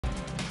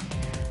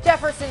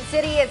Jefferson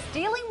City is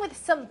dealing with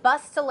some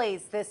bus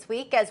delays this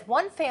week as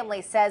one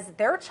family says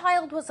their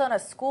child was on a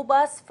school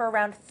bus for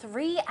around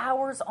 3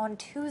 hours on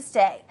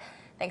Tuesday.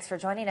 Thanks for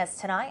joining us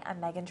tonight.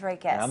 I'm Megan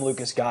Drakis. And I'm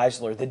Lucas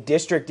Geisler. The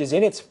district is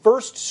in its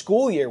first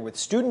school year with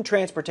Student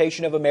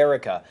Transportation of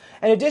America,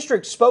 and a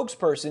district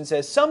spokesperson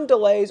says some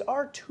delays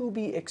are to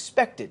be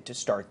expected to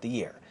start the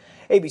year.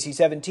 ABC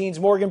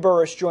 17's Morgan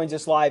Burris joins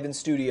us live in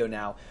studio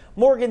now.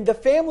 Morgan, the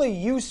family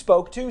you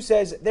spoke to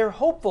says they're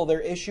hopeful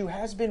their issue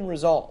has been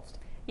resolved.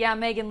 Yeah,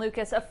 Megan,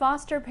 Lucas, a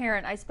foster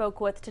parent I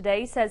spoke with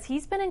today says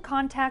he's been in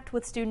contact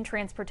with Student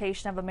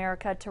Transportation of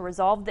America to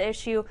resolve the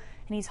issue,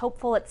 and he's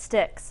hopeful it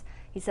sticks.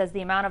 He says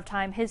the amount of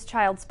time his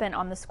child spent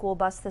on the school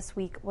bus this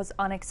week was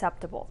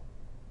unacceptable.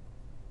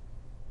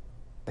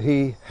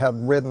 He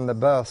had ridden the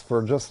bus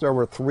for just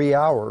over 3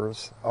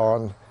 hours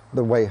on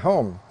the way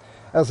home.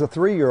 As a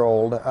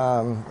 3-year-old,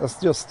 that's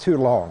just too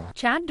long.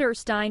 Chad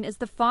Durstein is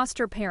the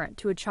foster parent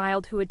to a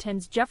child who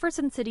attends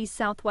Jefferson City's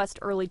Southwest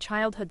Early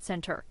Childhood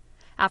Center.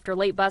 After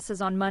late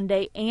buses on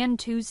Monday and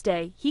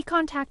Tuesday, he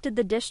contacted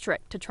the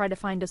district to try to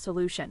find a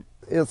solution.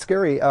 It's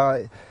scary.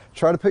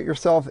 Try to put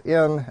yourself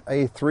in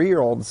a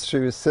 3-year-old's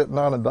shoes sitting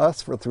on a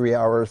bus for 3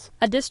 hours.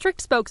 A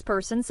district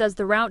spokesperson says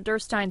the route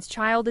Durstein's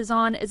child is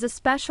on is a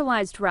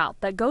specialized route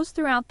that goes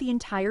throughout the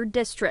entire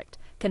district,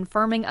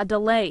 confirming a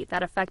delay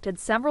that affected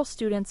several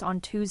students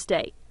on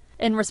Tuesday.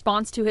 In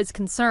response to his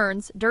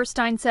concerns,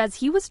 Durstein says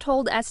he was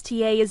told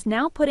STA is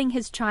now putting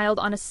his child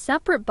on a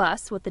separate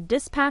bus with a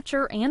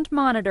dispatcher and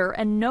monitor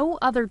and no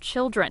other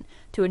children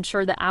to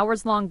ensure the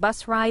hours-long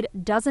bus ride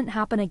doesn't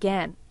happen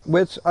again.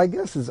 Which I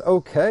guess is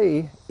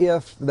okay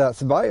if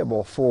that's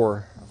viable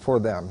for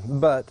them,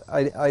 but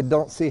I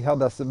don't see how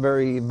that's a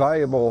very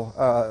viable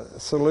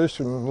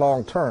solution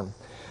long term.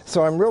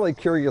 So I'm really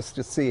curious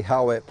to see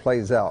how it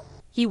plays out.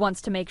 He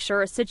wants to make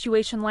sure a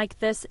situation like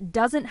this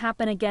doesn't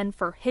happen again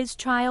for his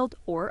child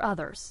or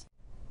others.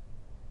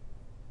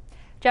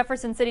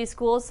 Jefferson City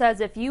Schools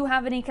says if you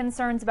have any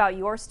concerns about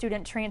your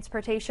student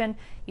transportation,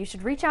 you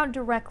should reach out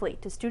directly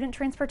to Student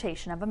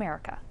Transportation of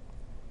America.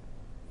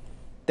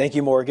 Thank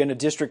you, Morgan. A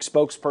district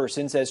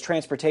spokesperson says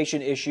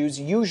transportation issues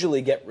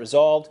usually get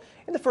resolved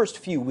in the first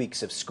few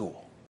weeks of school.